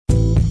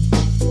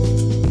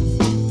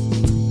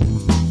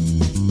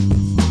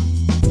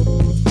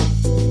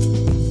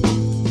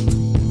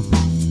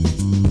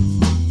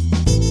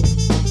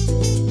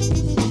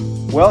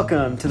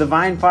Welcome to the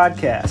Vine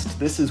Podcast.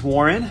 This is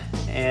Warren,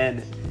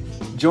 and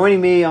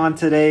joining me on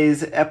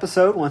today's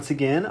episode once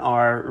again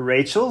are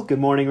Rachel. Good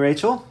morning,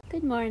 Rachel.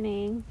 Good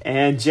morning.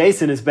 And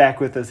Jason is back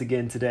with us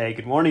again today.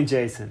 Good morning,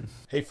 Jason.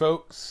 Hey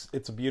folks,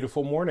 it's a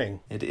beautiful morning.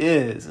 It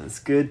is. It's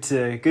good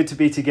to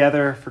be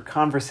together for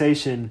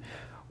conversation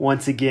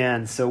once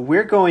again. So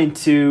we're going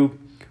to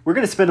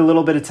spend a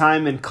little bit of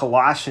time in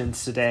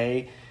Colossians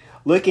today,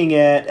 looking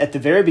at the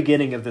very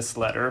beginning of this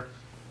letter.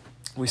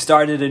 We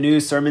started a new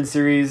sermon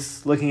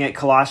series looking at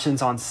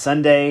Colossians on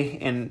Sunday,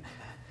 and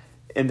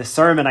in the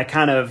sermon I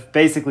kind of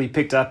basically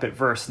picked up at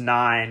verse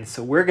 9.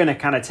 So we're going to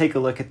kind of take a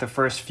look at the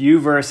first few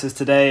verses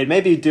today and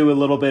maybe do a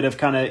little bit of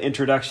kind of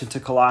introduction to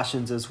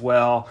Colossians as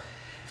well.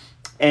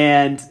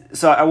 And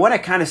so I want to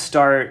kind of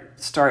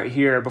start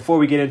here before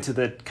we get into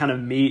the kind of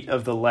meat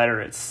of the letter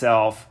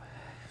itself.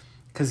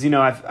 Because,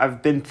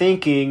 I've been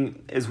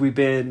thinking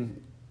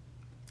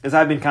as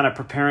I've been kind of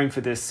preparing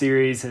for this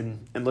series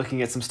and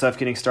looking at some stuff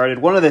getting started,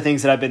 one of the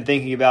things that I've been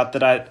thinking about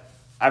that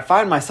I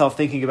find myself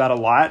thinking about a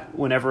lot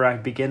whenever I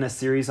begin a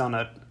series on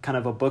a kind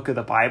of a book of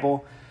the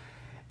Bible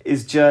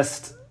is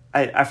just,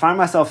 I find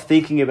myself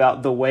thinking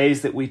about the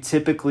ways that we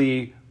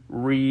typically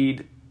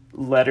read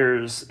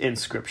letters in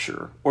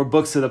Scripture or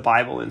books of the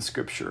Bible in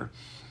Scripture,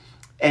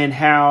 and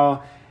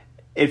how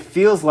it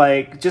feels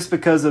like just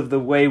because of the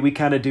way we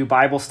kind of do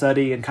Bible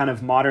study and kind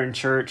of modern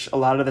church, a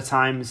lot of the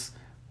times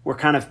we're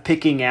kind of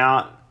picking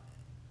out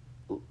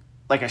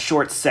like a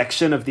short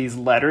section of these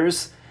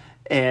letters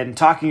and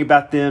talking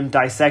about them,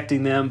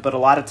 dissecting them, but a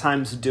lot of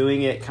times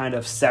doing it kind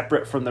of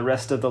separate from the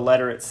rest of the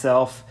letter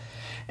itself.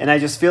 And I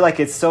just feel like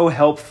it's so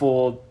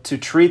helpful to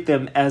treat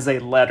them as a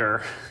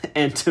letter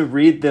and to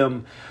read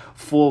them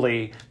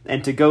fully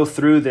and to go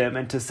through them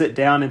and to sit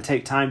down and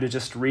take time to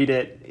just read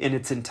it in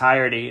its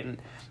entirety.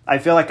 And I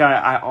feel like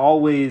I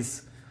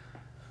always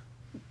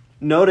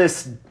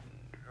notice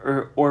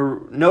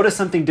or notice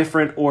something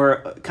different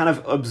or kind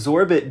of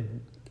absorb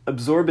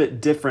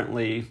it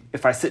differently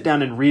if I sit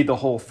down and read the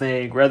whole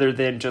thing rather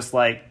than just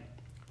like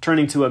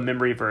turning to a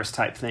memory verse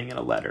type thing in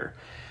a letter.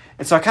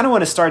 And so I kind of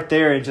want to start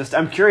there and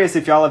I'm curious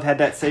if y'all have had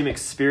that same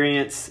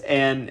experience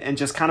and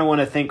just kind of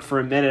want to think for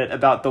a minute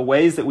about the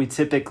ways that we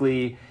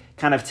typically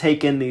kind of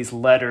take in these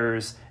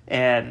letters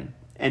and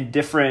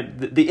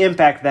the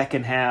impact that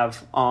can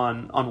have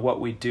on what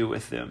we do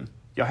with them.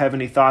 Y'all have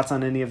any thoughts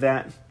on any of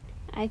that?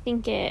 I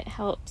think it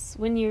helps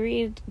when you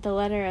read the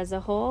letter as a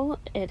whole.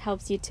 It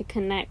helps you to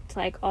connect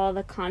like all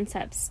the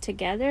concepts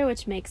together,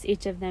 which makes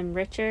each of them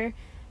richer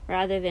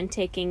rather than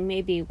taking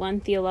maybe one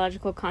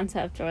theological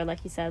concept or,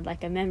 like you said,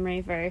 like a memory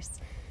verse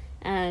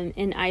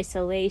in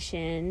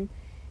isolation.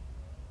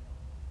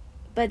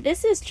 But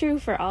this is true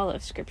for all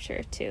of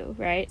Scripture too,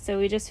 right? So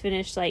we just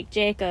finished like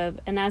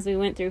Jacob, and as we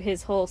went through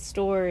his whole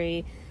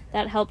story,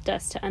 that helped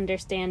us to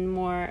understand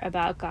more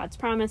about God's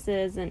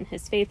promises and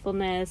his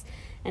faithfulness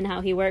and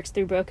how he works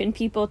through broken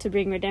people to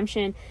bring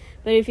redemption.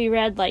 But if you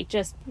read like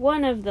just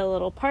one of the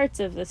little parts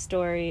of the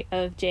story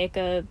of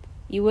Jacob,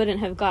 you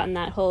wouldn't have gotten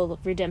that whole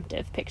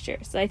redemptive picture.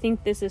 So I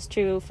think this is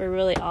true for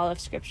really all of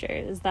Scripture,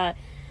 is that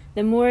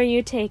the more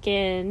you take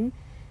in,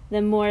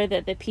 the more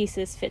that the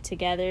pieces fit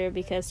together,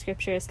 because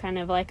Scripture is kind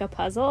of like a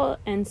puzzle.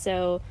 And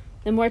so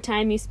the more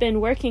time you spend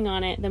working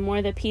on it, the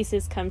more the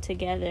pieces come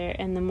together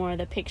and the more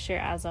the picture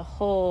as a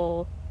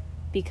whole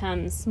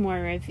becomes more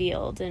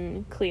revealed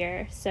and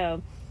clear.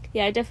 So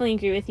yeah, I definitely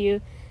agree with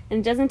you. And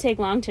it doesn't take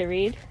long to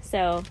read,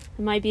 so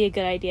it might be a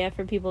good idea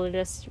for people to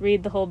just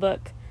read the whole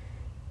book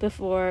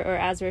before or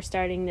as we're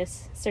starting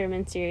this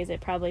sermon series.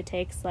 It probably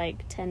takes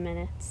like 10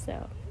 minutes.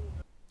 So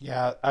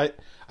yeah, I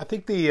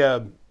think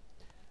the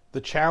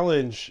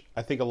challenge,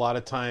 I think a lot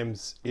of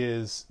times,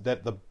 is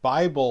that the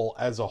Bible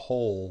as a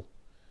whole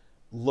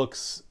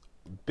looks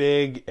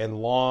big and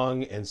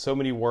long and so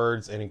many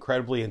words and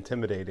incredibly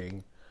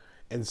intimidating.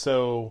 And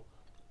so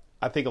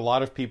I think a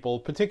lot of people,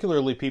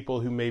 particularly people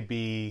who may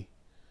be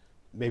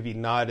maybe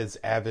not as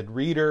avid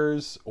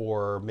readers,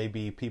 or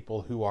maybe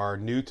people who are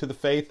new to the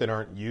faith and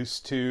aren't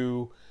used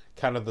to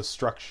kind of the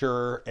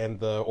structure and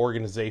the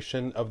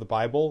organization of the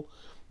Bible,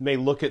 may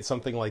look at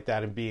something like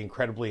that and be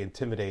incredibly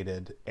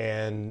intimidated.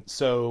 And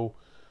so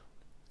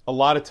a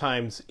lot of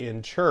times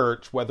in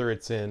church, whether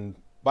it's in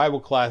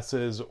Bible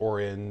classes or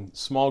in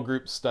small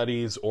group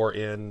studies or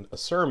in a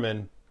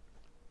sermon,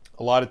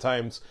 a lot of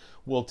times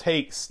we'll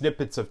take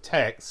snippets of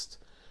text,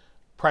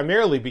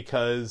 primarily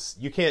because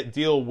you can't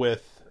deal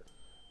with,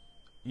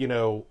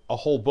 a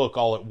whole book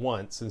all at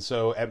once. And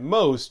so at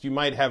most you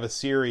might have a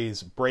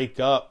series break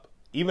up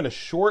even a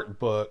short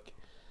book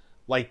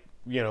like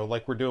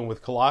we're doing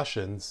with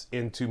Colossians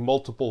into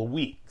multiple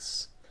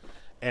weeks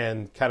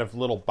and kind of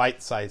little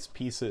bite-sized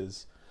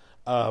pieces.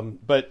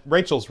 But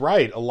Rachel's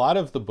right. A lot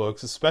of the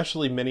books,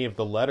 especially many of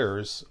the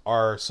letters,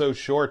 are so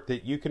short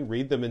that you can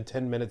read them in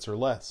 10 minutes or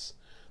less.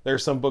 There are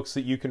some books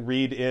that you can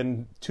read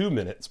in 2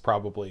 minutes,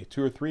 probably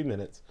 2 or 3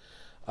 minutes.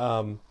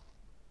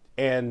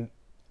 And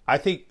I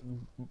think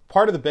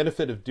part of the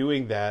benefit of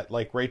doing that,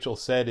 like Rachel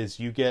said, is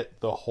you get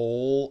the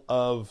whole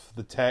of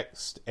the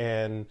text,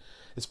 and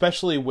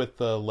especially with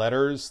the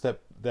letters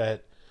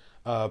that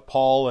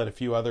Paul and a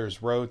few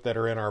others wrote that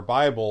are in our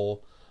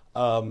Bible,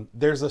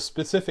 there's a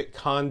specific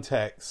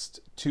context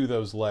to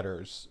those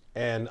letters,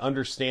 and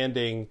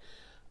understanding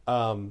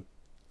kind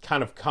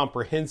of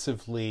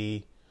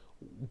comprehensively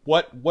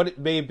what it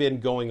may have been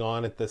going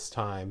on at this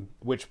time,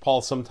 which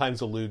Paul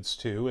sometimes alludes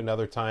to, and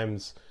other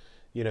times,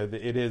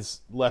 it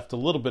is left a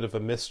little bit of a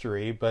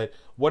mystery. But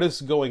what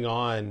is going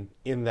on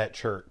in that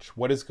church?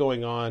 What is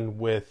going on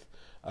with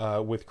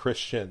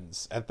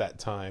Christians at that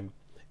time?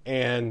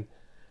 And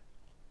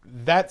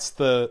that's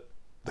the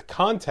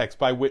context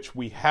by which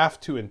we have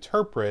to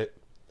interpret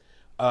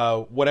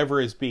whatever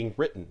is being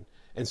written.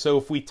 And so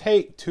if we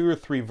take 2 or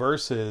 3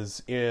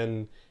 verses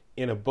in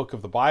a book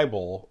of the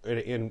Bible,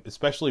 in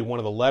especially one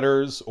of the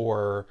letters,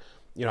 or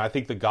I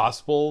think the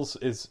Gospels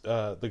is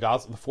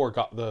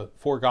the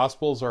four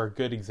Gospels are a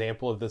good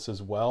example of this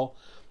as well.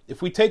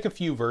 If we take a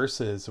few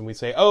verses and we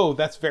say, "Oh,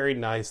 that's very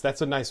nice.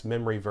 That's a nice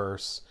memory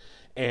verse,"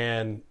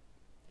 and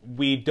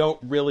we don't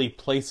really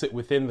place it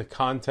within the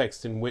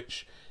context in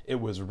which it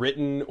was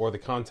written, or the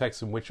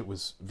context in which it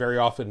was very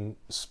often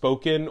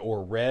spoken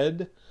or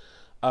read,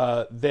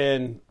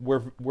 then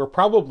we're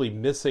probably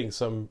missing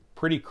some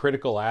pretty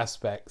critical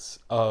aspects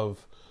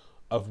of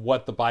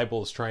what the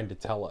Bible is trying to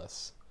tell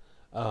us.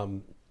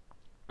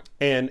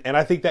 And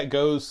I think that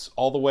goes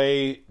all the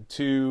way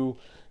to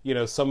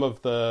some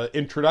of the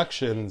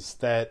introductions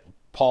that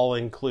Paul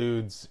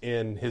includes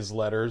in his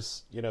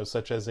letters,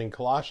 such as in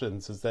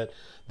Colossians, is that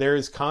there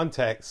is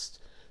context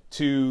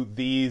to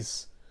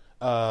these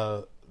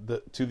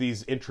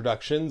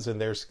introductions,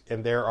 and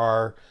there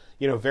are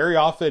very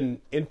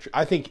often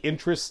I think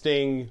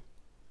interesting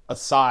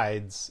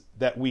asides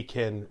that we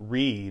can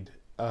read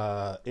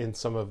in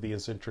some of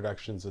these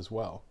introductions as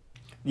well.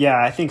 Yeah,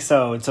 I think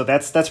so. And so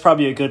that's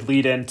probably a good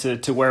lead in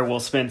to where we'll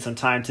spend some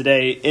time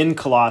today in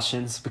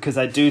Colossians, because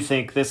I do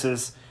think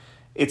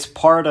it's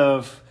part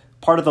of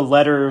the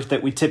letter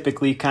that we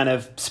typically kind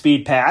of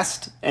speed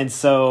past. And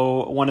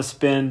so want to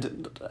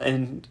spend,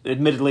 and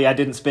admittedly, I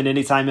didn't spend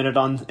any time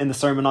in the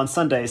sermon on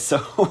Sunday.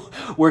 So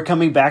we're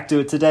coming back to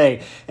it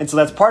today. And so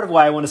that's part of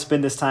why I want to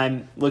spend this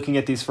time looking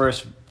at these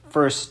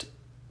first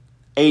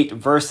 8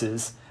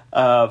 verses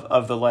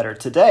of the letter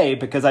today,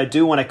 because I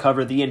do want to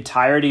cover the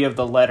entirety of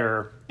the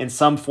letter in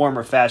some form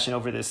or fashion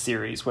over this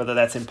series, whether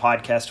that's in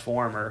podcast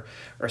form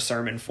or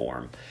sermon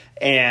form.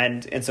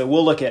 And so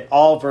we'll look at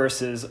all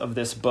verses of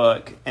this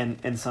book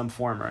in some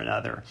form or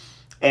another.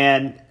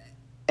 And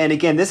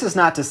again, this is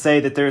not to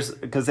say that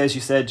because as you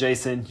said,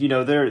 Jason,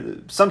 there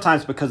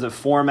sometimes because of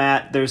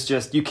format,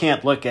 you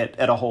can't look at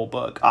a whole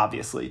book,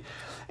 obviously.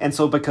 And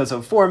so because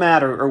of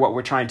format or what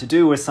we're trying to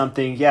do with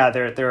something,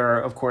 there are,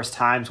 of course,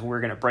 times when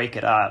we're going to break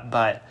it up.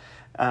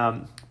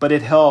 But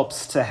it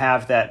helps to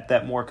have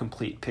that more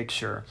complete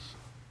picture.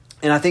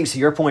 And I think to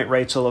your point,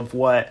 Rachel,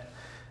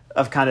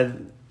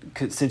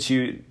 since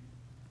you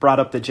brought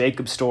up the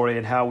Jacob story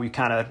and how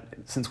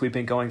since we've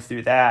been going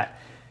through that,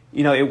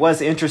 it was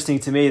interesting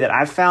to me that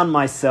I found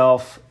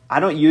myself,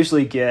 I'm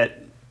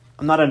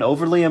not an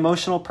overly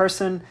emotional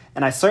person.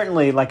 And I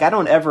certainly, I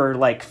don't ever,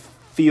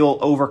 feel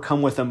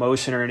overcome with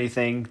emotion or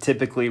anything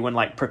typically when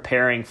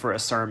preparing for a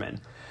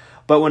sermon.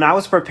 But when I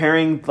was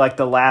preparing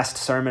the last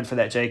sermon for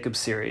that Jacob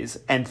series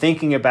and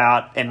thinking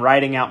about and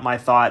writing out my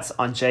thoughts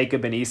on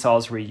Jacob and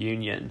Esau's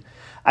reunion,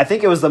 I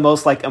think it was the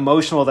most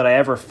emotional that I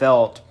ever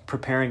felt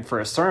preparing for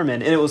a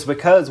sermon. And it was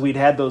because we'd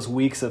had those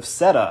weeks of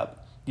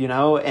setup,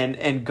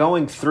 and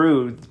going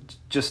through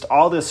just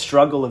all this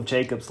struggle of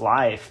Jacob's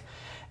life,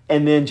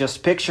 and then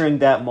just picturing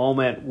that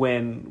moment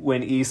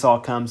when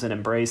Esau comes and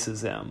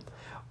embraces him.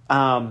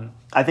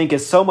 I think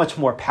is so much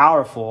more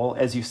powerful,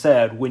 as you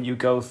said, when you've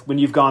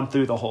gone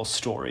through the whole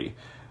story,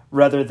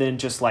 rather than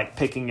just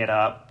picking it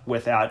up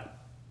without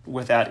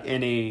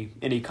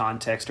any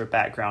context or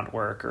background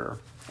work or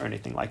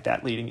anything like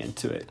that leading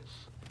into it.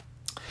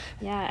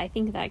 Yeah, I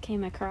think that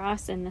came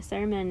across in the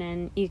sermon,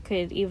 and you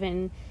could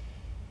even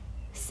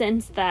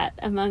sense that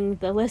among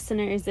the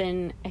listeners,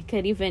 and I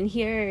could even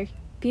hear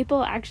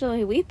people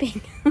actually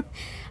weeping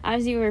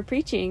as you were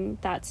preaching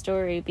that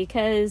story,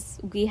 because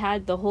we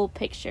had the whole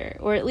picture,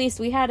 or at least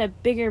we had a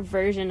bigger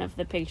version of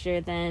the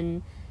picture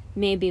than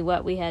maybe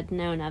what we had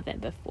known of it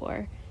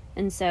before.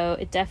 And so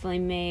it definitely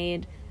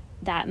made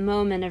that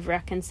moment of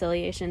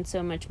reconciliation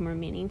so much more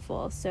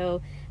meaningful.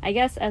 So I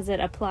guess as it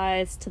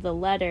applies to the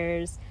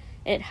letters,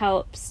 it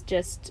helps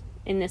just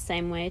in the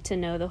same way to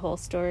know the whole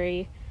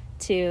story,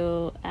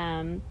 to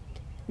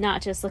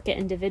not just look at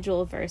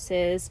individual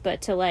verses,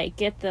 but to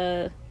get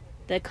the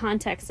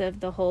context of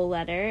the whole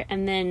letter,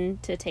 and then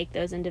to take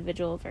those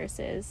individual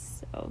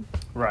verses. So,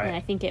 right. And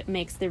I think it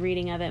makes the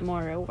reading of it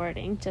more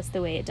rewarding, just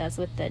the way it does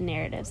with the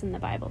narratives in the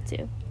Bible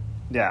too.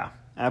 Yeah,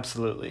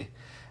 absolutely.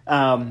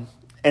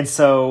 And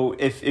so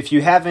if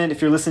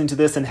you're listening to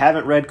this and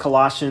haven't read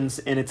Colossians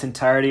in its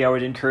entirety, I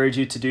would encourage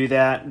you to do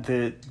that.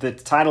 The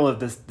title of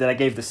this that I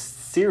gave the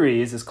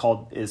series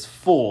is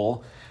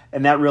Full,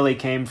 and that really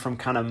came from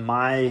kind of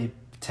my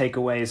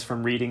takeaways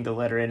from reading the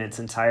letter in its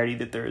entirety,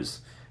 that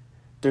there's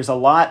a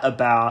lot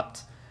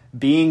about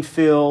being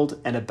filled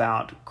and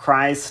about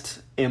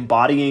Christ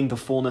embodying the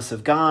fullness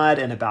of God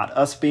and about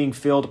us being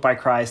filled by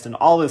Christ and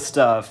all this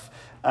stuff,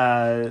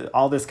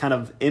 all this kind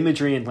of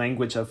imagery and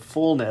language of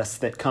fullness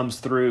that comes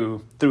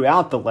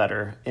throughout the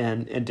letter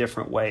in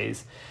different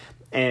ways.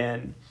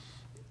 And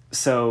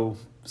so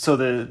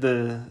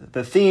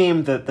the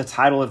theme, the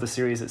title of the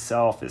series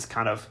itself is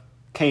kind of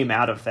came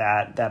out of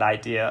that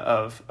idea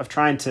of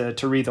trying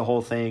to read the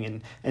whole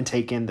thing and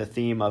take in the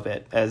theme of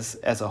it as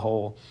a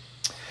whole.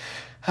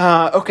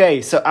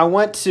 Okay, so I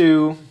want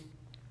to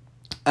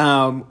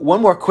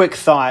one more quick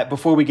thought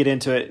before we get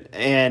into it,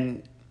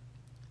 and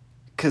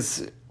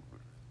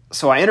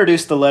so I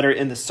introduced the letter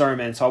in the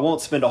sermon, so I won't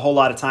spend a whole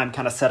lot of time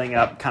kind of setting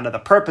up kind of the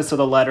purpose of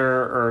the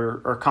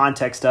letter or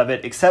context of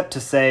it, except to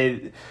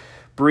say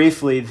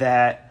briefly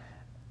that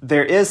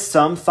there is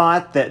some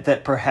thought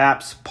that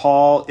perhaps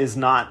Paul is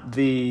not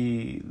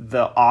the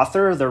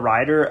author, the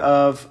writer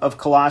of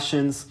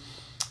Colossians.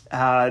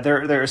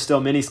 There are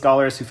still many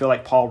scholars who feel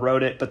like Paul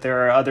wrote it, but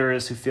there are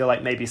others who feel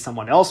like maybe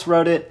someone else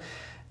wrote it.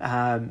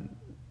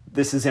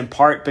 This is in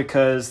part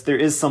because there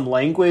is some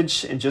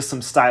language and just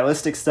some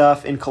stylistic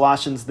stuff in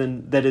Colossians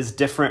that is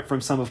different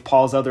from some of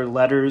Paul's other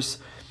letters.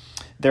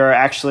 There are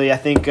actually, I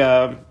think,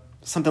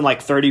 something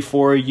like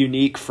 34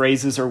 unique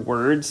phrases or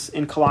words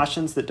in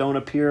Colossians that don't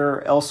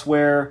appear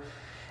elsewhere.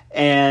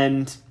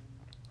 And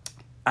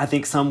I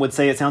think some would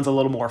say it sounds a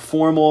little more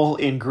formal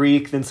in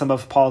Greek than some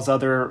of Paul's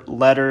other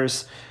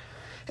letters.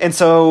 And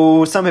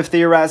so some have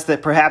theorized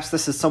that perhaps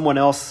this is someone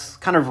else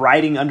kind of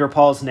writing under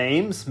Paul's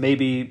names,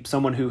 maybe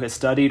someone who has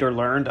studied or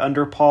learned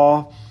under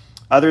Paul.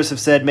 Others have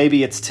said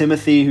maybe it's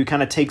Timothy who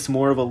kind of takes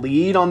more of a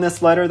lead on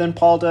this letter than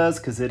Paul does,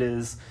 because it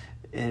is,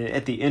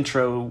 at the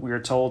intro, we are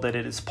told that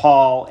it is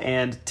Paul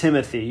and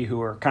Timothy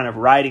who are kind of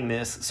writing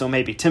this. So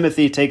maybe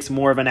Timothy takes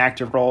more of an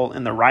active role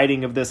in the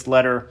writing of this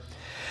letter.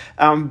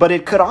 But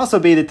it could also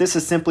be that this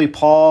is simply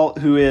Paul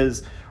who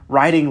is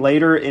writing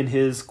later in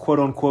his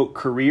quote-unquote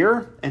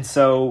career, and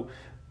so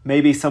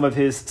maybe some of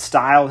his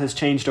style has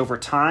changed over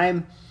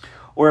time.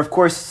 Or, of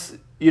course,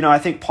 I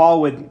think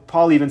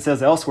Paul even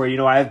says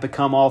elsewhere, I have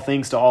become all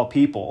things to all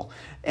people.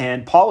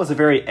 And Paul was a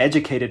very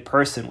educated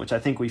person, which I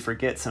think we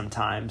forget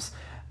sometimes.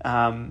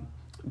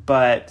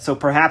 But so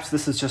perhaps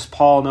this is just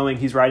Paul knowing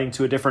he's writing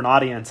to a different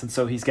audience, and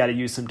so he's got to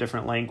use some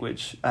different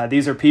language.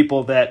 These are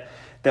people that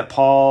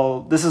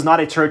Paul, this is not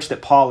a church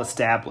that Paul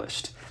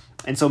established.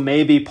 And so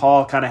maybe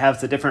Paul kind of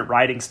has a different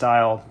writing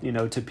style,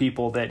 to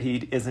people that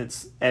he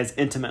isn't as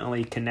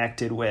intimately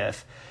connected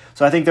with.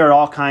 So I think there are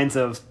all kinds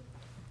of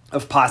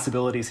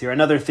possibilities here.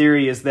 Another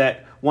theory is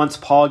that once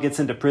Paul gets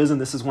into prison,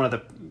 this is one of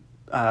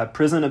the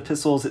prison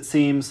epistles, it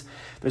seems.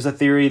 There's a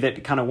theory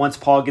that kind of once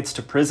Paul gets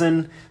to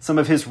prison, some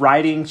of his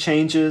writing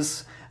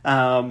changes,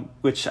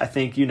 which I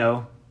think,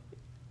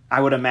 I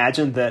would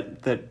imagine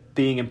that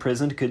being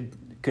imprisoned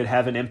could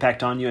have an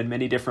impact on you in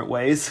many different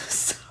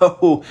ways.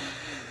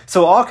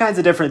 So all kinds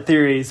of different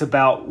theories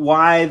about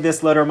why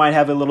this letter might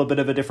have a little bit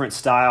of a different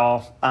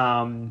style.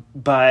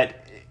 But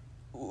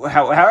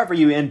however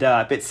you end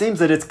up, it seems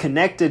that it's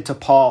connected to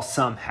Paul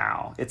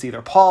somehow. It's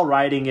either Paul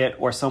writing it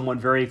or someone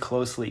very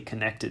closely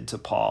connected to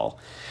Paul.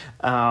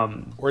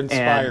 Or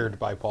inspired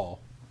by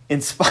Paul.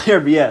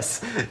 Inspired,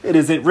 yes. It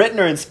is written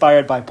or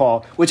inspired by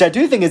Paul, which I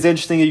do think is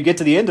interesting. You get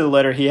to the end of the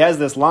letter, he has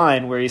this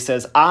line where he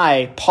says,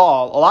 I,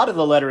 Paul. A lot of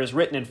the letter is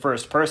written in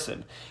first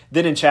person.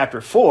 Then in chapter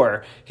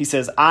 4, he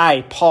says,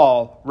 I,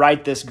 Paul,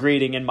 write this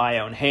greeting in my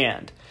own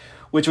hand,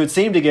 which would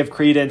seem to give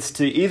credence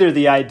to either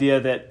the idea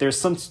that there's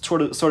some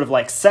sort of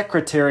like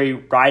secretary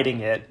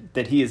writing it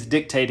that he is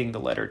dictating the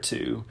letter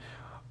to,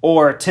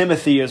 or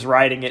Timothy is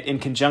writing it in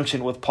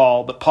conjunction with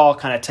Paul, but Paul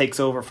kind of takes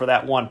over for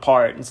that one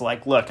part and is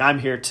like, look, I'm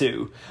here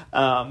too.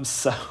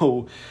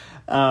 So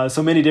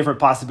many different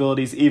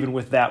possibilities, even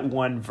with that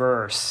one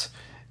verse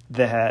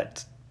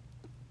that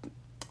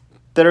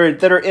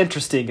are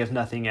interesting, if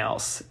nothing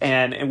else.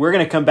 And we're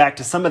going to come back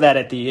to some of that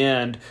at the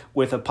end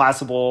with a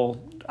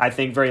possible, I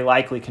think, very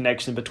likely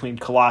connection between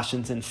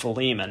Colossians and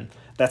Philemon.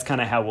 That's kind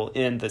of how we'll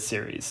end the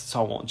series,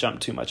 so I won't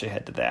jump too much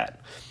ahead to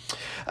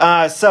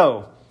that.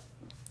 So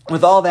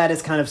with all that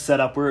is kind of set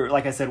up,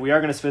 like I said, we are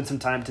going to spend some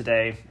time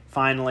today,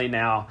 finally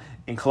now,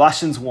 in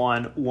Colossians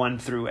 1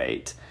 through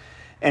 8.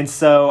 And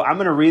so I'm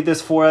going to read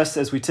this for us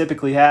as we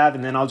typically have,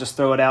 and then I'll just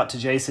throw it out to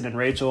Jason and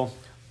Rachel.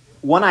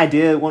 One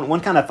idea, one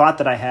kind of thought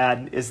that I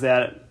had is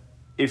that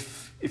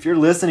if you're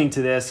listening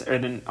to this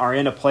and are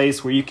in a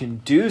place where you can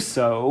do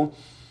so,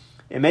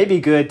 it may be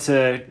good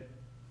to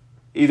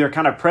either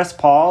kind of press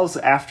pause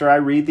after I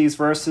read these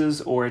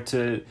verses or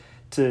to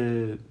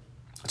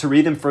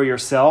read them for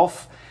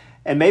yourself.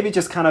 And maybe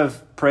just kind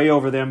of pray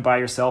over them by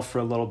yourself for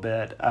a little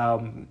bit.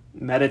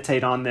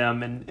 Meditate on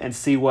them and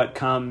see what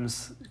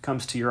comes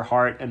to your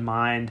heart and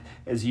mind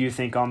as you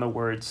think on the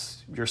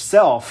words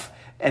yourself,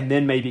 and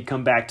then maybe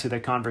come back to the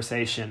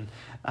conversation.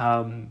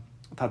 I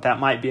thought that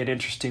might be an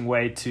interesting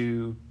way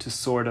to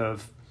sort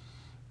of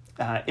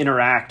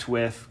interact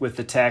with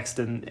the text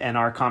and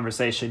our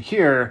conversation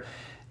here,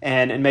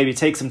 and maybe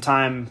take some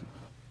time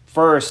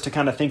first to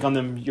kind of think on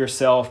them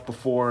yourself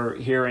before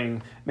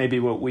hearing maybe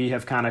what we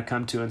have kind of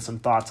come to and some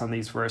thoughts on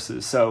these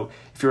verses. So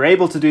if you're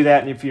able to do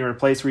that, and if you're in a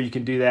place where you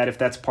can do that, if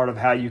that's part of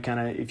how you kind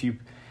of, if you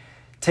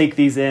take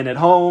these in at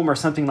home or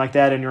something like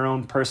that in your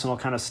own personal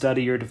kind of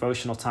study or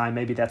devotional time,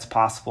 maybe that's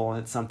possible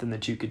and it's something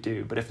that you could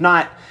do. But if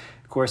not,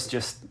 of course,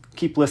 just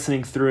keep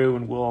listening through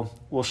and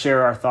we'll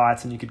share our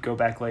thoughts and you could go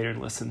back later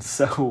and listen.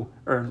 So,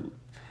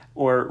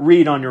 or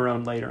read on your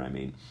own later, I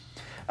mean.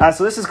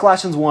 So this is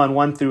Colossians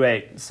 1 through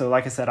 8. So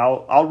like I said,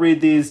 I'll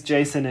read these,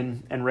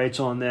 Jason and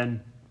Rachel, and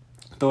then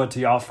throw it to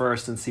y'all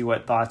first and see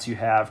what thoughts you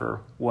have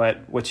or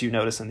what you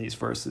notice in these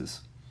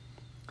verses.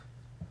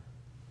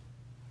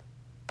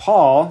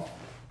 Paul,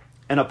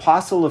 an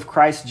apostle of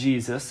Christ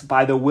Jesus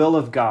by the will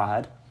of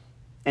God,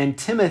 and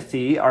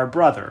Timothy, our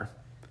brother,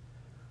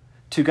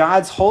 to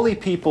God's holy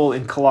people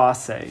in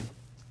Colossae,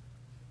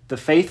 the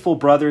faithful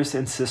brothers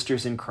and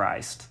sisters in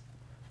Christ,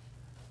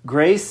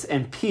 grace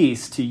and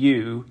peace to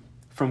you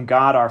from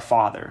God our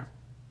Father.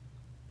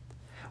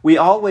 We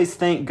always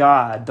thank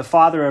God, the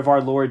Father of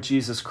our Lord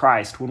Jesus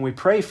Christ, when we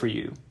pray for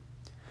you,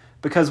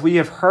 because we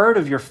have heard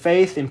of your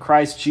faith in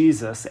Christ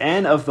Jesus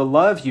and of the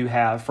love you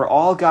have for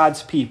all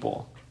God's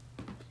people,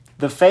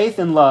 the faith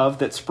and love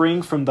that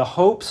spring from the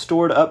hope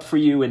stored up for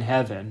you in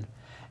heaven,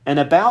 and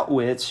about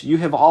which you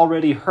have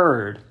already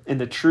heard in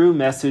the true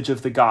message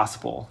of the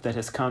gospel that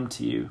has come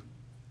to you.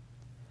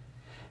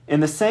 In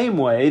the same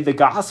way, the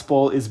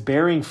gospel is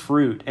bearing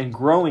fruit and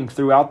growing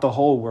throughout the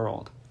whole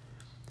world,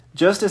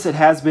 just as it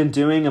has been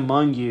doing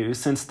among you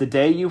since the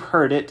day you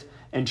heard it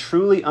and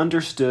truly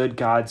understood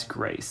God's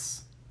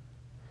grace.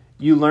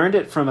 You learned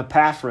it from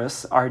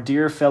Epaphras, our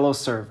dear fellow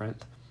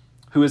servant,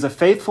 who is a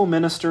faithful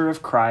minister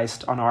of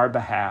Christ on our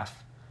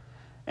behalf,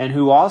 and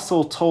who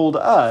also told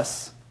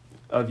us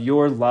of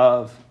your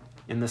love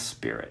in the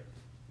Spirit.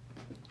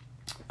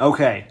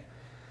 Okay,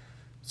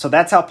 so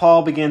that's how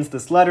Paul begins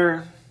this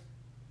letter.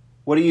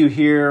 What do you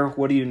hear?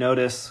 What do you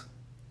notice?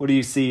 What do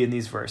you see in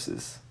these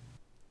verses?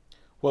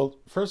 Well,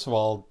 first of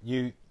all,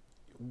 you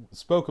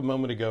spoke a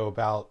moment ago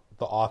about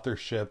the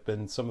authorship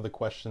and some of the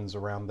questions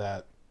around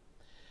that.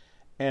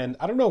 And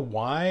I don't know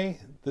why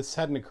this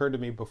hadn't occurred to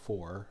me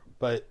before,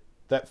 but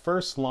that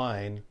first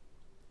line,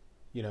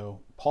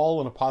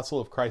 Paul, an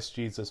apostle of Christ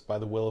Jesus by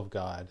the will of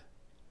God,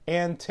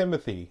 and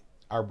Timothy,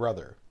 our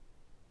brother.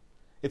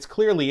 It's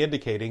clearly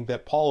indicating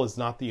that Paul is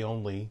not the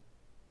only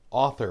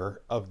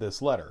author of this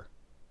letter.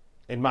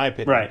 In my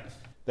opinion, right?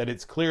 That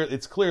it's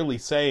clearly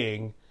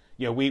saying,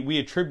 we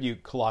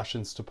attribute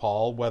Colossians to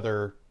Paul,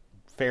 whether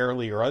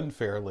fairly or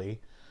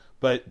unfairly,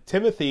 but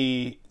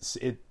Timothy,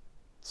 it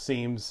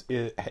seems,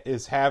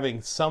 is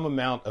having some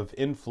amount of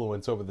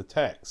influence over the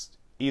text,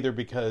 either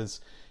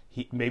because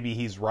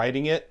he's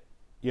writing it,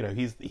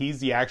 he's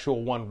the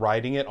actual one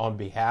writing it on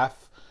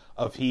behalf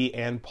of he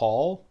and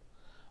Paul,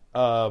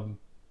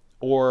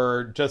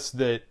 or just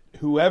that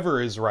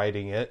whoever is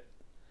writing it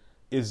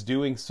is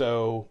doing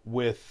so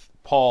with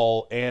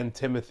Paul and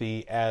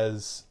Timothy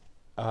as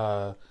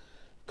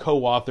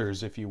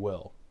co-authors, if you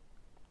will.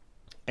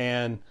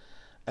 And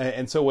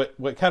so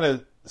what kind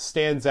of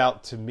stands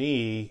out to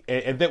me,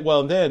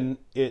 then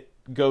it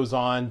goes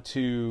on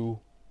to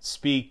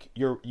speak,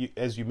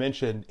 as you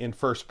mentioned, in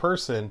first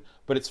person,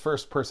 but it's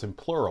first person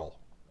plural.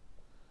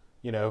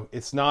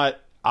 It's not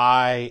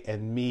I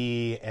and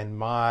me and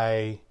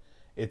my,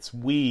 it's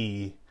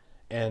we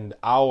and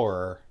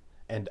our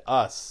and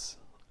us.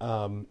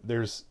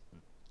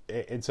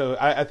 And so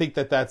I think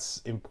that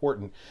that's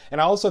important. And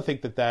I also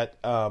think that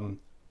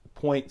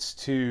points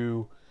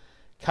to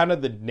kind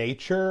of the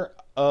nature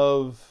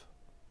of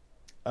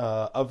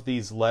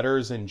these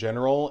letters in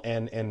general,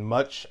 and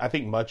much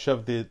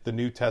of the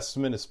New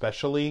Testament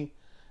especially,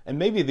 and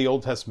maybe the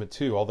Old Testament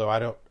too, although I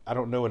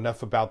don't know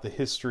enough about the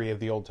history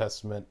of the Old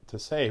Testament to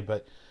say,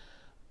 but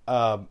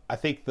I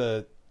think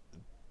the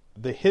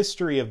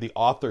history of the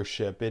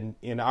authorship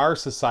in our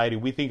society,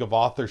 we think of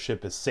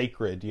authorship as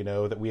sacred,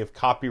 that we have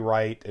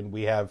copyright and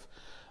we have,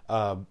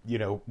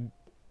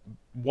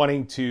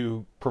 wanting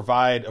to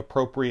provide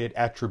appropriate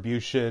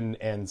attribution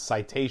and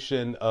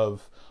citation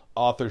of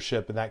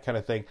authorship and that kind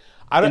of thing.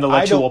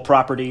 Intellectual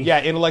property.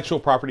 Yeah, intellectual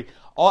property.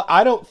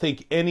 I don't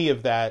think any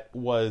of that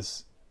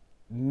was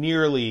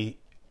nearly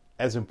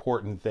as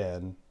important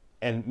then,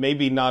 and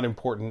maybe not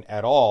important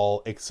at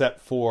all,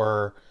 except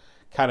for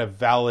kind of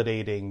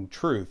validating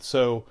truth.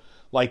 So,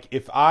 like,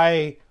 if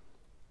I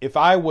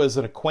was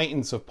an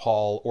acquaintance of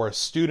Paul or a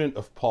student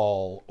of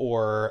Paul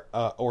or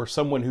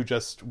someone who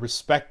just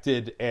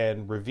respected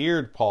and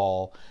revered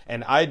Paul,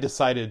 and I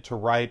decided to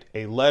write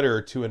a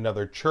letter to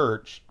another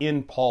church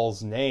in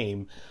Paul's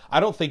name, I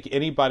don't think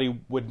anybody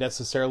would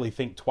necessarily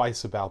think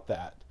twice about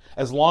that,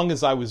 as long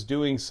as I was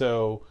doing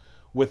so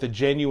with a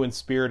genuine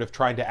spirit of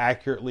trying to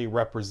accurately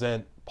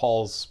represent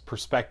Paul's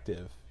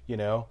perspective,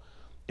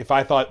 If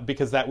I thought,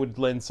 because that would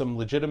lend some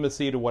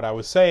legitimacy to what I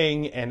was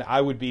saying, and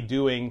I would be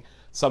doing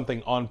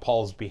something on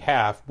Paul's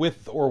behalf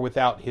with or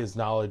without his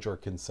knowledge or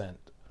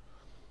consent.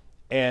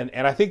 And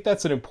I think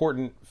that's an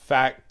important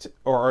fact,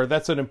 or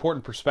that's an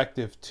important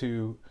perspective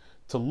to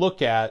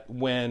look at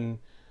when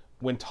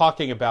when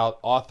talking about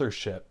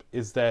authorship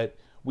is that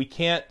we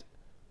can't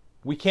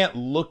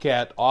look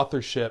at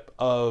authorship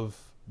of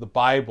the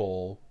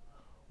Bible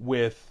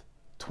with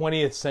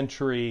 20th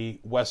century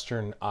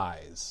Western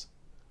eyes.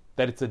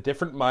 That it's a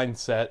different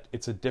mindset,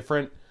 it's a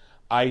different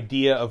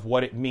idea of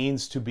what it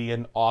means to be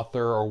an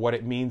author, or what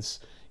it means,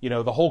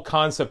 the whole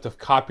concept of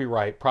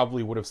copyright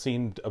probably would have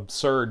seemed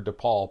absurd to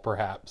Paul,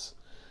 perhaps,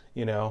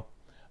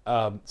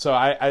 So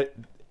I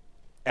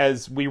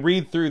as we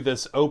read through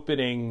this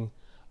opening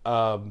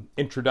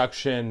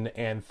introduction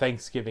and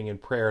thanksgiving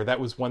and prayer, that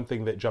was one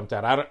thing that jumped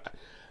out.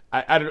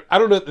 I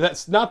don't know.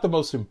 That's not the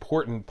most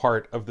important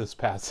part of this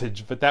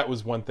passage, but that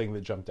was one thing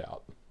that jumped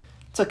out.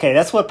 It's okay.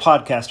 That's what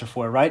podcasts are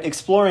for, right?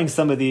 Exploring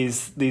some of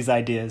these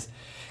ideas.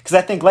 Because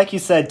I think, like you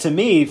said, to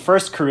me, 1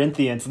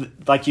 Corinthians,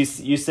 like you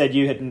said,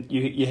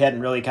 you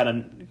hadn't really kind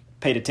of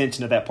paid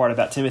attention to that part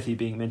about Timothy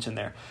being mentioned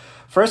there.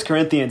 1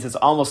 Corinthians is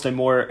almost a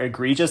more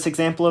egregious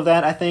example of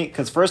that, I think,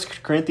 because 1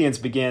 Corinthians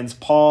begins,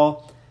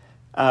 Paul,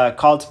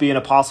 called to be an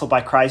apostle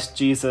by Christ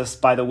Jesus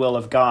by the will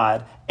of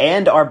God,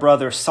 and our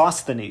brother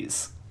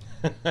Sosthenes.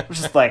 Which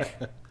is like,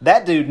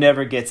 that dude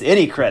never gets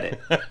any credit.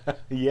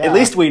 Yeah. At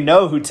least we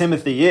know who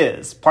Timothy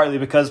is, partly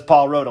because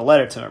Paul wrote a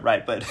letter to him,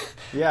 right? But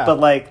yeah. But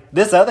like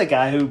this other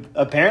guy who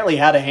apparently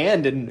had a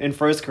hand in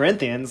 1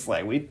 Corinthians,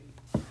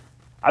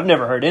 I've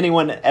never heard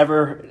anyone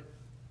ever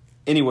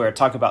anywhere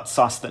talk about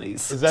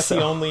Sosthenes. Is that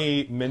the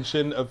only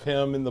mention of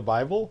him in the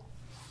Bible?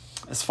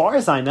 As far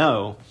as I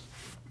know.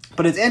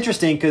 But it's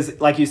interesting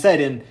because, like you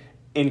said,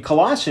 in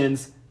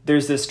Colossians,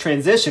 there's this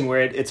transition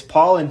where it's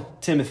Paul and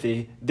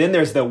Timothy, then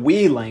there's the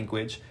we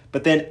language,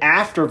 but then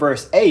after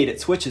verse 8, it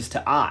switches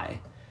to I.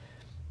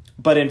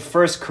 But in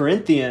 1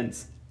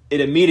 Corinthians, it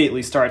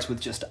immediately starts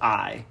with just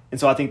I. And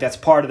so I think that's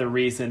part of the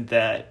reason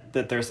that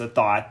there's a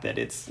thought that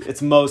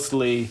it's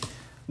mostly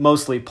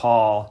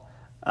Paul.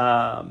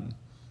 But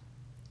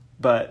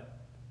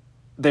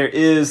there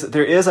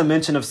is a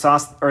mention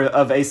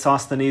of a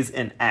Sosthenes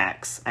in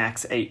Acts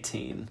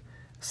 18.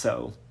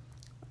 So,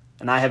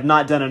 and I have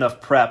not done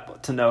enough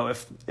prep to know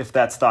if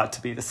that's thought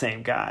to be the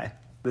same guy.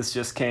 This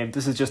is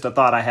just a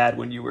thought I had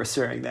when you were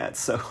sharing that.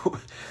 So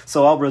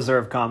I'll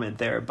reserve comment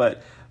there.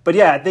 But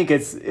yeah, I think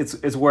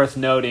it's worth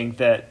noting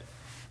that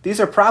these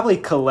are probably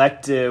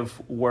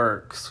collective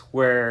works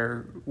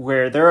where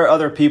there are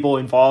other people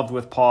involved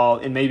with Paul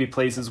in maybe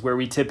places where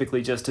we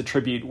typically just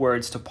attribute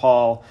words to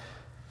Paul,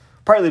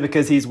 partly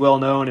because he's well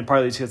known and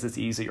partly because it's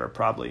easier,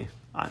 probably,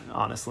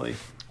 honestly.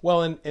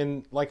 Well,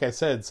 and like I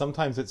said,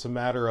 sometimes it's a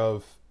matter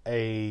of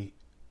a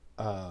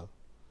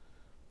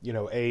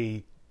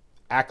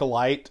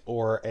acolyte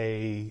or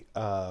an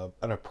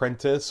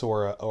apprentice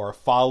or a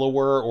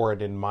follower or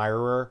an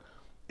admirer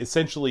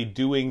essentially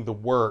doing the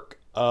work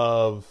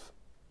of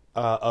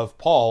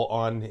Paul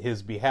on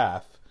his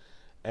behalf.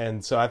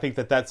 And so I think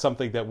that's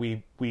something that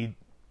we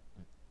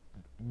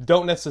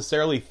don't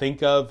necessarily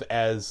think of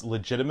as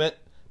legitimate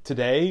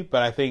today,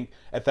 but I think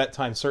at that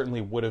time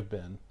certainly would have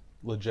been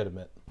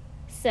legitimate.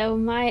 So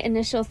my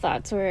initial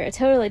thoughts were a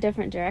totally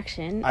different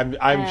direction.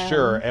 I'm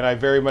sure, and I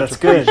very much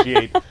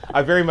appreciate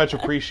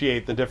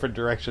the different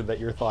direction that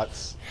your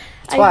thoughts.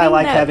 That's why I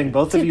like having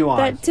both of you on.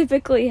 That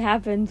typically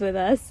happens with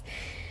us.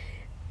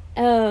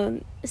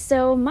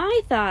 So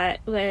my thought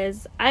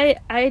was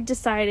I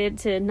decided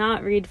to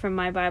not read from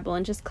my Bible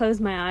and just close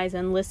my eyes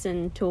and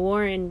listen to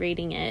Warren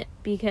reading it,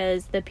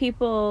 because the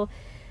people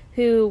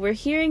who were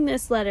hearing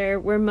this letter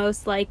were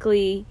most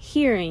likely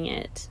hearing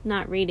it,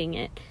 not reading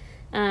it.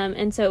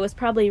 And so it was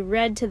probably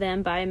read to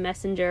them by a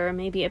messenger or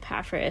maybe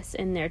Epaphras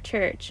in their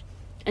church.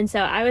 And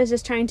so I was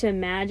just trying to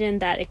imagine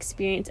that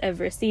experience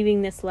of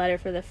receiving this letter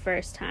for the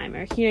first time,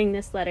 or hearing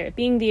this letter,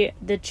 being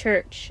the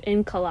church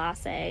in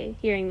Colossae,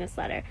 hearing this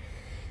letter.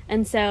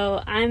 And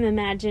so I'm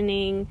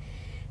imagining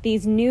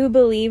these new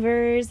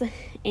believers,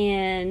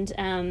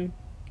 and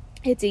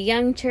it's a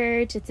young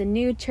church, it's a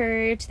new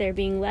church, they're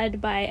being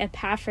led by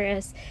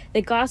Epaphras.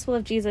 The gospel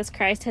of Jesus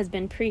Christ has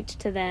been preached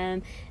to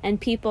them,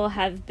 and people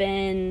have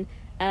been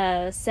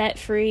set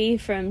free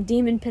from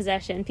demon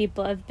possession.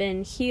 People have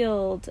been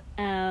healed.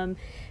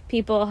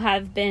 People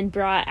have been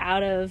brought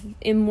out of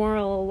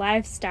immoral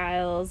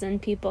lifestyles,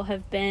 and people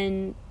have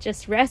been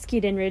just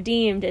rescued and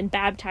redeemed and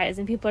baptized,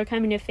 and people are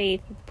coming to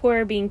faith. The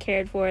poor are being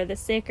cared for, the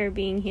sick are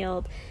being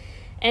healed.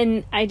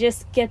 And I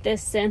just get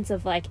this sense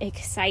of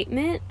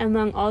excitement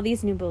among all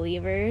these new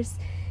believers.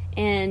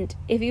 And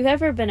if you've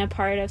ever been a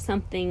part of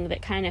something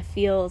that kind of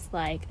feels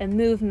like a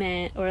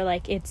movement, or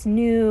it's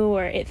new,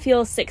 or it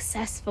feels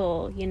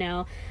successful,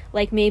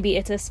 maybe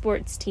it's a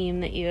sports team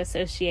that you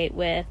associate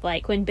with,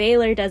 when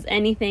Baylor does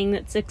anything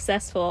that's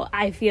successful,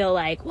 I feel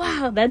like,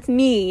 wow, that's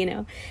me,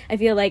 I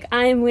feel like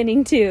I'm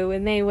winning too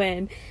when they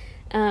win.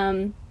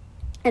 And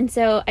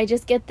so I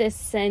just get this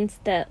sense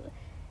that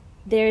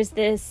there's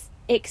this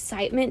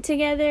excitement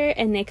together,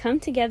 and they come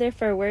together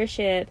for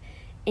worship,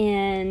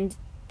 and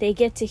they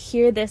get to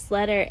hear this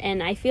letter,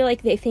 and I feel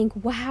like they think,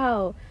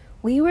 wow,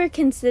 we were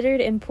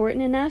considered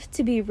important enough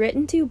to be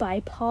written to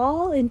by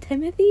Paul and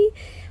Timothy.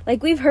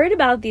 We've heard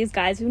about these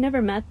guys, we've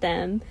never met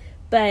them,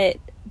 but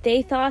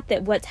they thought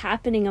that what's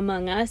happening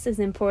among us is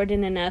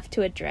important enough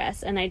to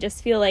address. And I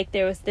just feel like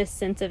there was this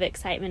sense of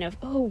excitement of,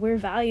 oh, we're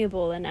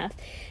valuable enough.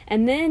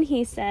 And then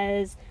he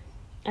says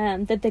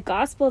that the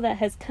gospel that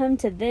has come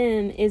to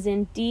them is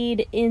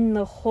indeed in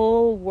the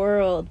whole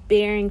world,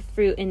 bearing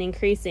fruit and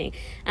increasing.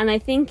 And I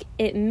think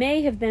it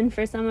may have been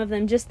for some of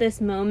them just this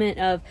moment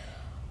of,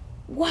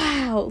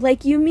 wow,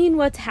 like, you mean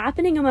what's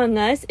happening among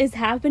us is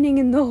happening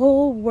in the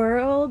whole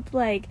world?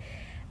 Like,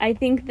 I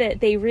think that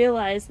they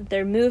realized that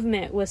their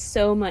movement was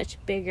so much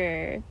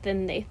bigger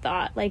than they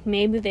thought. Like,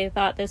 maybe they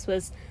thought this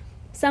was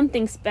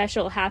something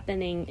special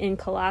happening in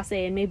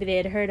Colossae, and maybe they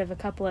had heard of a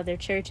couple other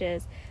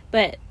churches.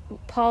 But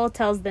Paul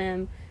tells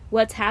them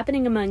what's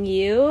happening among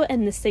you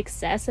and the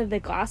success of the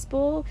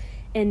gospel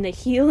and the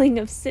healing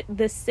of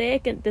the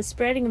sick and the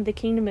spreading of the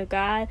kingdom of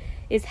God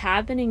is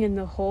happening in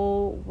the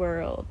whole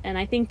world. And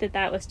I think that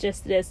that was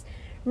just this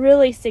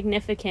really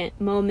significant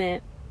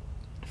moment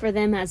for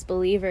them as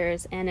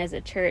believers and as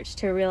a church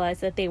to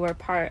realize that they were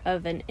part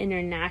of an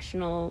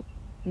international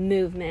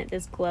movement,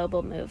 this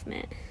global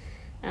movement.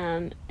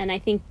 And I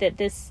think that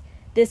this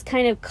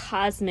kind of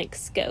cosmic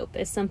scope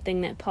is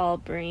something that Paul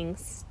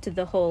brings to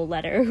the whole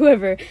letter,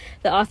 whoever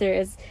the author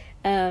is,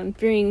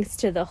 brings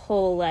to the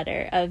whole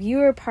letter of, you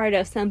are part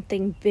of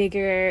something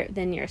bigger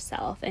than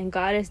yourself, and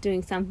God is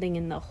doing something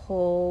in the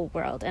whole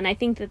world. And I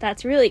think that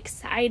that's really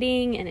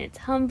exciting, and it's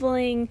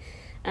humbling,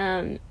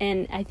 and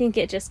I think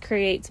it just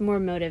creates more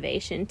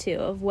motivation too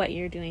of what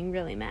you're doing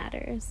really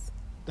matters.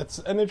 That's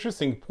an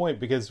interesting point,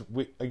 because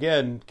we,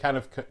 again, kind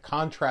of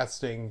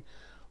contrasting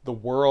the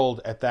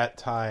world at that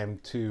time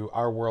to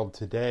our world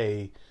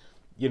today.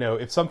 You know,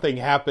 if something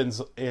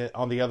happens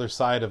on the other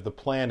side of the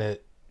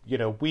planet, you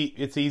know,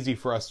 it's easy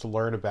for us to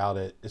learn about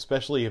it,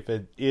 especially if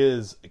it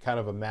is kind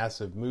of a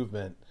massive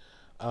movement.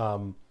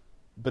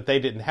 But they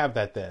didn't have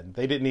that then.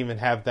 They didn't even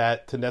have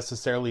that to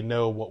necessarily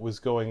know what was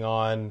going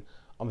on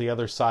the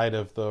other side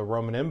of the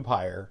Roman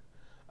Empire,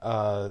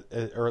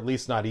 or at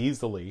least not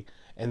easily.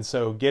 And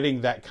so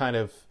getting that kind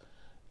of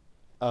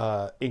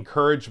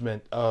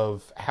encouragement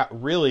of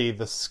really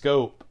the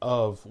scope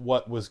of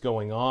what was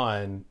going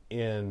on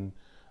in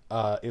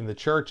the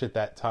church at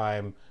that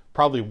time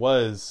probably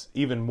was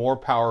even more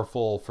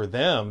powerful for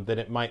them than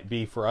it might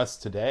be for us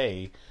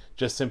today,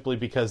 just simply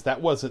because that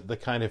wasn't the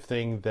kind of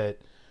thing that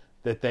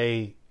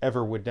they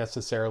ever would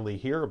necessarily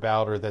hear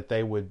about or that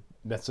they would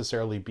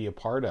necessarily be a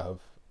part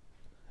of.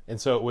 And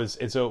so it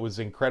was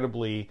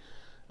incredibly,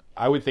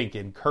 I would think,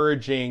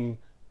 encouraging,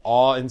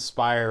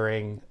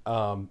 awe-inspiring,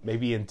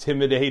 maybe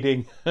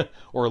intimidating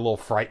or a little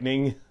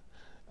frightening.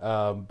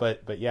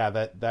 But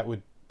yeah,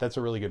 that's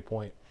a really good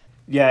point.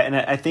 Yeah, and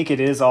I think it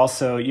is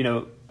also,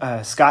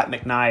 Scott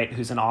McKnight,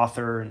 who's an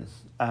author, and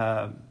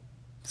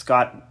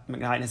Scott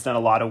McKnight has done a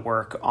lot of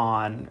work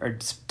on, or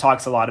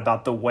talks a lot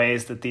about the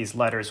ways that these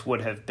letters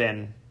would have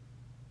been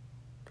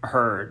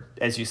heard,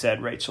 as you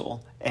said,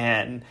 Rachel,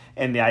 and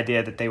the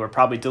idea that they were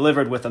probably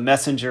delivered with a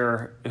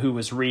messenger who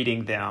was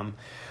reading them,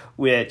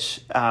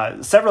 which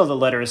several of the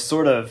letters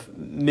sort of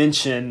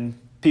mention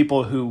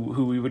people who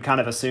we would kind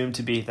of assume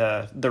to be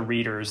the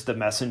readers, the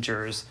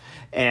messengers.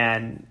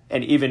 And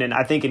even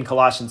I think in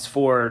Colossians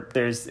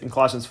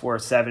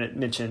 4:7, it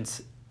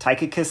mentions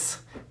Tychicus,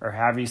 or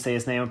however you say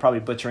his name. I'm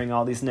probably butchering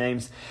all these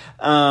names.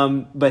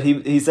 But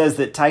he says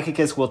that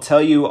Tychicus will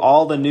tell you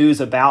all the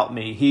news about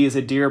me. He is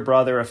a dear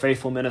brother, a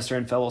faithful minister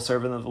and fellow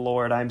servant of the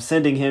Lord. I'm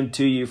sending him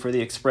to you for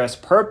the express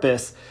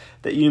purpose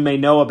that you may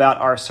know about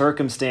our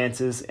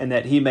circumstances and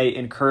that he may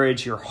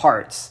encourage your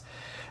hearts.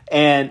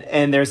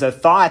 And there's a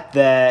thought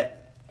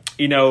that,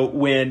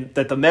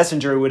 that the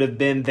messenger would have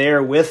been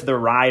there with the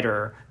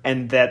writer,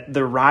 and that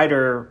the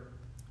writer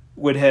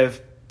would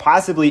have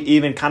possibly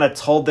even kind of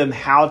told them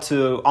how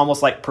to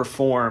almost like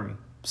perform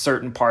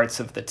certain parts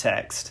of the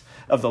text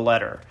of the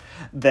letter.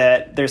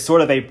 That there's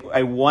sort of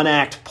a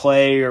one-act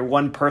play or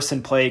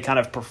one-person play kind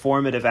of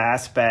performative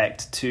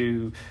aspect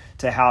to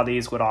how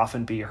these would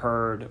often be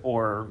heard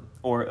or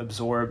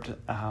absorbed,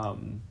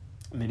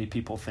 many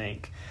people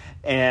think.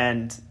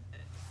 And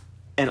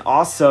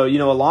also,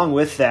 along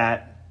with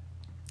that,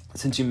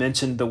 since you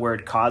mentioned the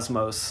word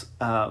cosmos,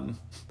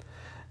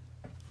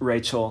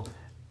 Rachel,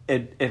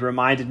 it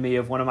reminded me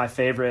of one of my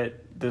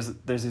favorite, there's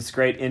this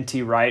great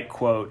N.T. Wright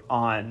quote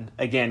on,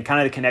 again, kind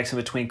of the connection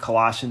between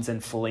Colossians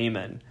and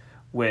Philemon,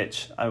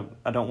 which I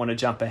don't want to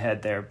jump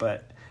ahead there,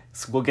 but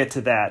we'll get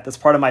to that. That's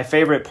part of my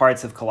favorite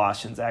parts of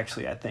Colossians,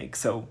 actually, I think.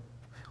 So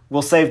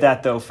we'll save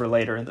that, though, for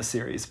later in the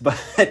series. But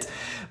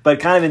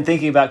kind of in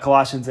thinking about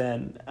Colossians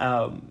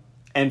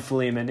and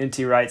Philemon,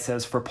 N.T. Wright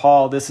says, "For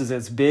Paul, this is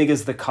as big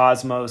as the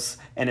cosmos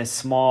and as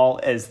small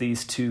as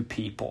these two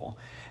people."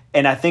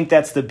 And I think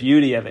that's the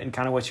beauty of it, and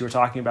kind of what you were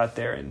talking about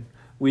there. And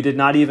we did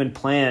not even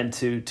plan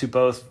to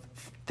both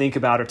think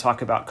about or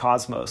talk about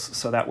cosmos,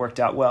 so that worked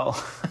out well.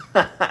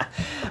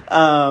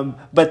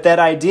 But that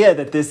idea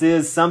that this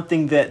is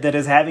something that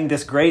is having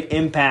this great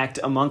impact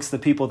amongst the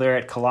people there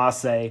at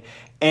Colossae,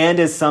 and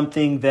is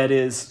something that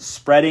is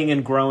spreading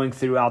and growing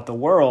throughout the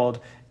world,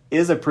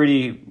 is a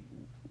pretty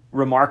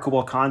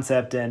remarkable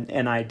concept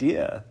and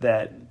idea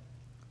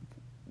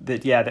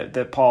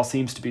that Paul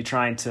seems to be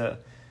trying to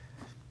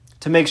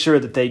make sure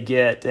that they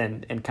get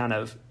and kind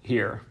of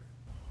hear.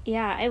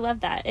 Yeah, I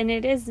love that. And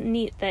it is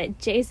neat that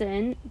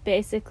Jason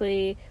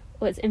basically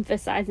was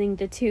emphasizing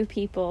the two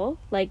people,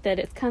 like, that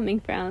it's coming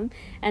from,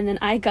 and then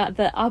I got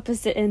the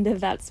opposite end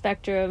of that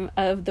spectrum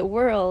of the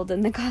world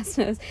and the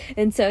cosmos.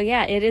 And so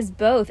yeah, it is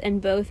both,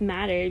 and both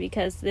matter,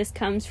 because this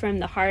comes from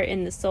the heart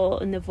and the soul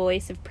and the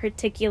voice of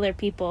particular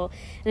people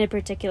in a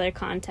particular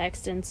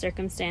context and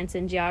circumstance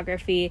and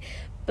geography,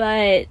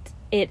 but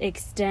it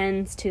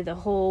extends to the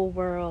whole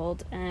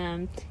world,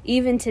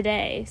 even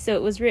today. So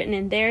it was written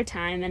in their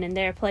time and in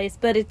their place,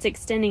 but it's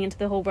extending into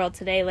the whole world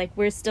today. Like,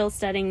 we're still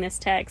studying this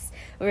text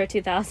over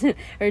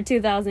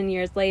 2,000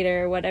 years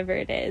later, or whatever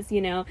it is,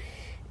 you know.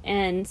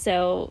 And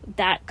so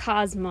that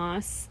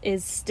cosmos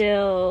is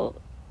still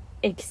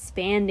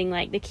expanding,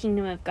 like the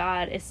kingdom of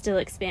God is still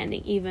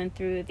expanding even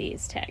through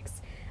these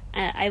texts.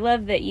 I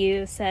love that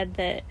you said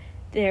that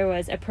there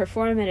was a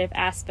performative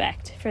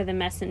aspect for the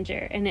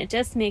messenger, and it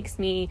just makes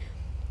me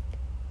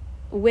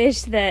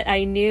wish that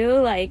I knew,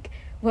 like,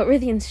 what were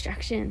the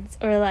instructions,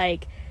 or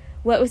like,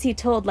 what was he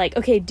told, like,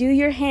 okay, do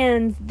your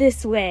hands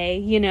this way,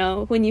 you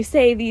know, when you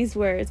say these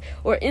words,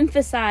 or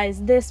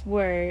emphasize this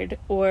word,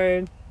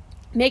 or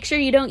make sure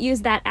you don't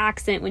use that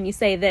accent when you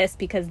say this,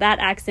 because that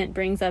accent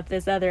brings up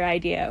this other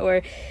idea,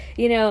 or,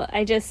 you know,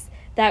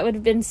 that would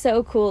have been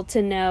so cool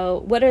to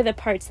know what are the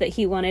parts that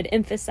he wanted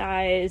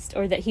emphasized,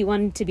 or that he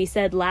wanted to be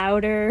said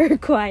louder or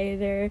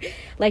quieter.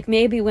 Like,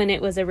 maybe when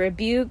it was a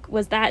rebuke,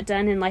 was that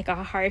done in like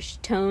a harsh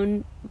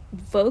tone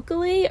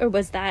vocally, or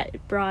was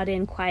that brought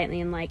in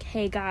quietly and like,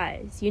 hey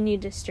guys, you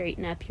need to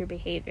straighten up your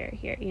behavior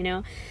here, you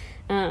know?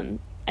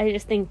 I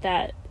just think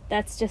that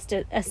that's just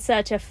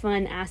such a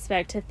fun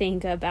aspect to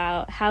think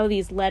about, how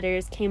these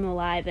letters came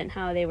alive and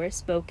how they were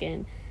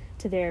spoken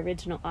to their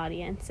original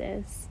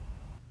audiences.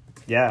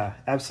 Yeah,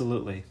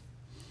 absolutely.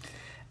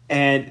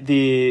 And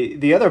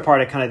the other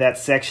part of kind of that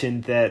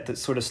section that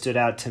sort of stood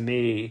out to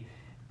me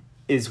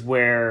is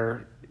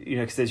where, you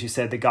know, because as you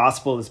said, the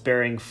gospel is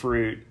bearing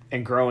fruit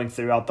and growing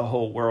throughout the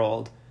whole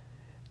world,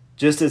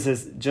 just as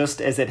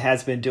it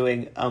has been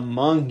doing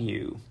among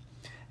you.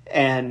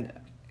 And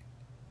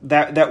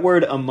that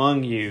word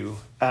 "among you"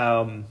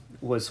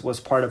 was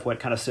part of what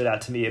kind of stood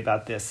out to me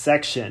about this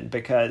section,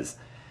 because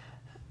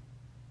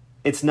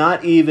it's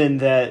not even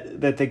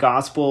that the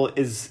gospel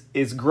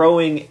is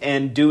growing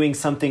and doing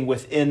something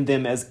within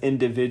them as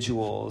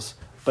individuals,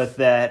 but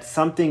that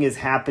something is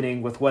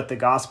happening with what the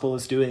gospel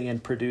is doing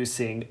and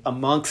producing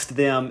amongst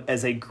them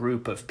as a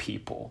group of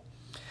people.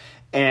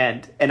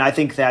 And I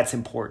think that's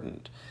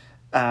important.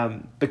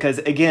 Because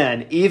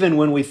again, even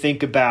when we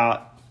think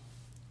about,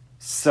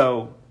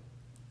 so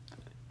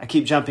I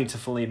keep jumping to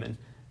Philemon,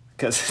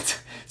 because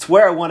it's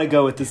where I want to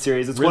go with this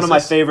series. It's one of my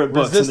favorite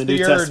books in the New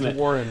Testament.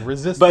 Warren.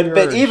 Resist but the urge.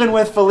 But even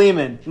with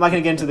Philemon, I'm not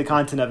going to get into the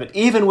content of it.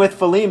 Even with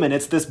Philemon,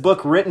 it's this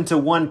book written to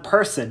one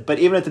person. But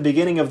even at the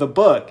beginning of the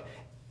book,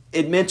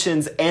 it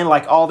mentions, and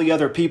like all the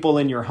other people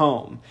in your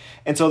home.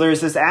 And so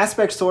there's this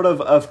aspect sort of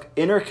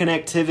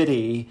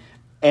interconnectivity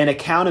and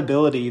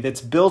accountability that's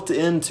built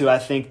into, I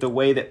think, the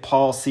way that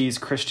Paul sees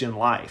Christian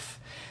life.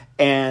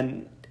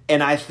 And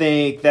I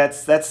think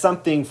that's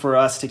something for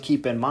us to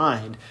keep in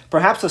mind,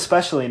 perhaps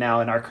especially now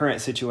in our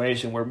current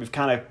situation where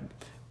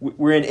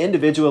we're an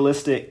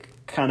individualistic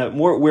kind of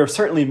more. We're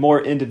certainly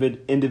more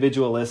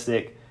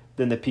individualistic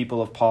than the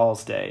people of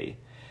Paul's day,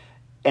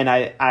 and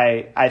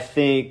I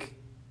think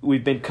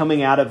we've been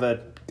coming out of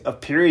a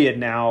period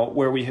now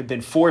where we have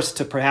been forced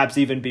to perhaps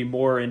even be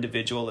more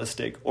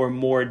individualistic or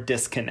more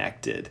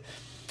disconnected,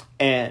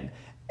 and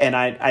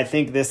I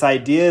think this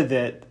idea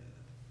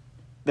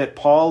that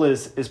Paul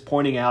is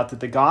pointing out that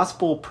the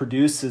gospel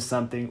produces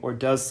something or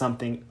does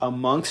something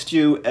amongst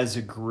you as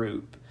a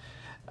group,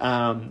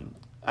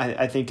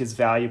 I think is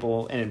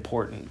valuable and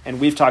important. And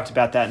we've talked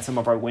about that in some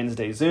of our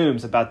Wednesday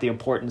Zooms, about the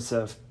importance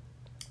of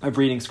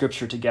reading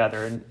Scripture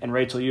together. And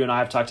Rachel, you and I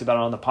have talked about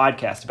it on the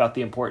podcast, about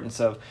the importance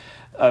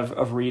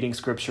of reading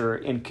Scripture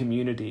in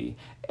community.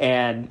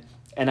 And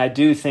I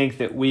do think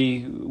that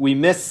we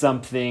miss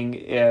something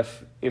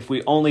if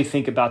we only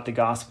think about the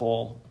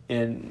gospel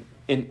in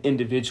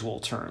individual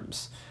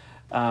terms,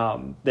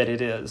 that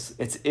it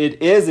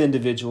is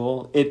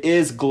individual, it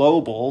is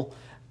global,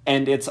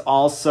 and it's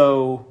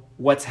also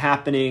what's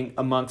happening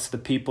amongst the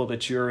people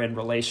that you're in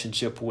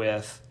relationship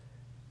with,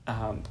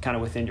 kind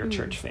of within your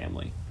church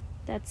family.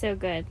 That's so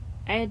good.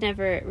 I had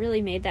never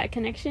really made that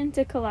connection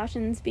to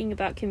Colossians being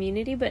about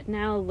community, but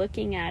now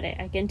looking at it,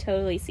 I can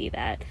totally see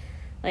that.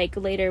 Like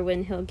later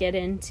when he'll get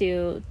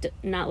into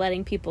not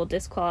letting people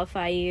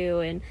disqualify you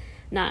and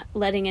not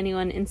letting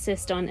anyone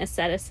insist on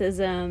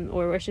asceticism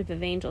or worship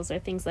of angels or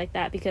things like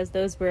that, because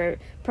those were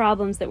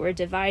problems that were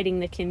dividing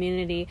the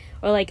community.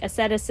 Or like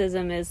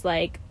asceticism is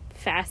like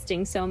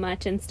fasting so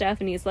much and stuff,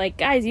 and he's like,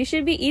 guys, you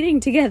should be eating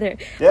together.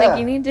 Yeah. Like,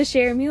 you need to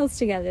share meals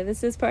together.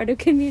 This is part of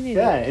community.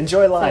 Yeah,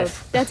 enjoy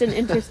life. So that's an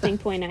interesting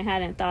point. I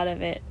hadn't thought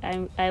of it.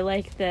 I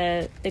like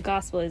the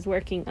gospel is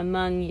working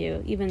among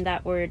you. Even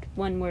that word,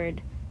 one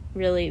word,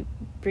 really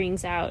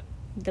brings out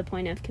the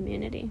point of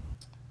community.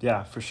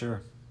 Yeah, for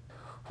sure.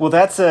 Well,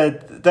 that's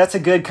a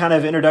good kind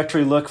of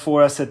introductory look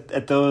for us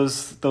at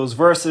those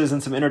verses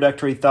and some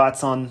introductory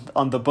thoughts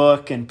on the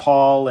book and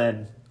Paul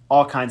and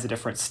all kinds of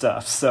different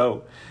stuff.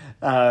 So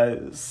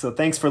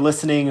thanks for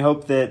listening.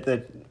 Hope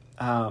that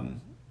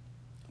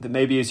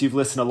maybe as you've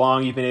listened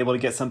along, you've been able to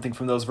get something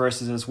from those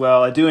verses as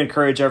well. I do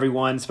encourage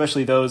everyone,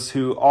 especially those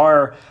who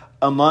are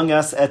among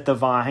us at the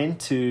Vine,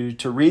 to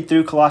read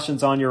through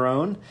Colossians on your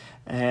own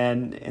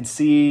and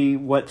see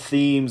what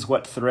themes,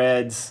 what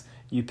threads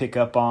you pick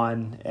up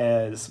on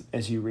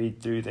as you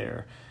read through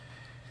there.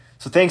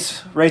 So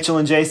thanks, Rachel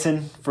and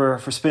Jason, for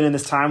spending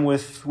this time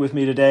with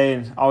me today,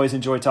 and always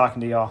enjoy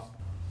talking to y'all.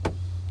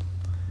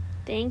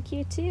 Thank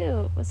you,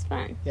 too. It was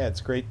fun. Yeah,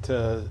 it's great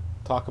to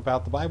talk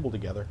about the Bible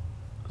together.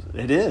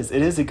 It is.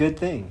 It is a good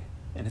thing.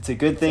 And it's a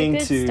good thing to...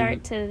 It's a good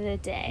start to the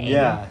day.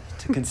 Yeah,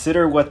 to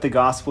consider what the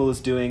gospel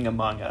is doing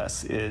among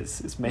us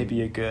is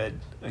maybe a good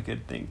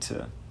thing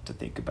to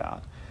think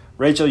about.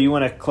 Rachel, you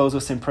want to close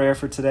us in prayer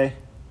for today?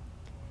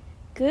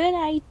 Good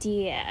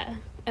idea.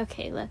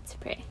 Okay, let's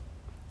pray.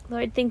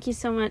 Lord, thank you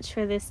so much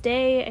for this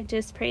day. I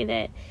just pray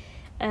that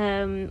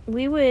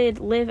we would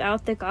live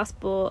out the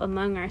gospel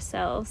among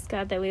ourselves,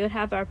 God, that we would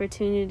have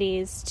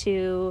opportunities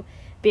to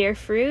bear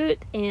fruit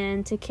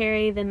and to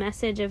carry the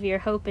message of your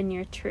hope and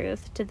your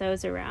truth to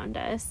those around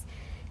us.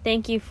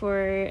 Thank you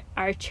for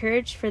our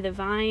church, for the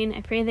Vine.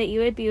 I pray that you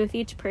would be with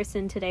each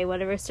person today,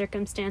 whatever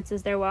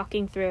circumstances they're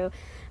walking through,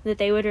 that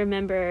they would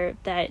remember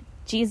that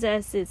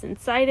Jesus is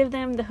inside of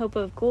them, the hope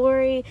of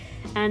glory,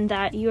 and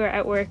that you are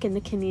at work in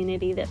the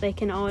community, that they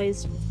can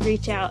always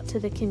reach out to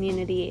the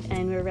community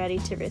and we're ready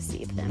to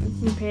receive them.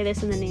 We pray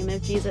this in the name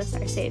of Jesus,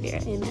 our Savior.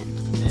 Amen.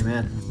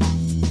 Amen.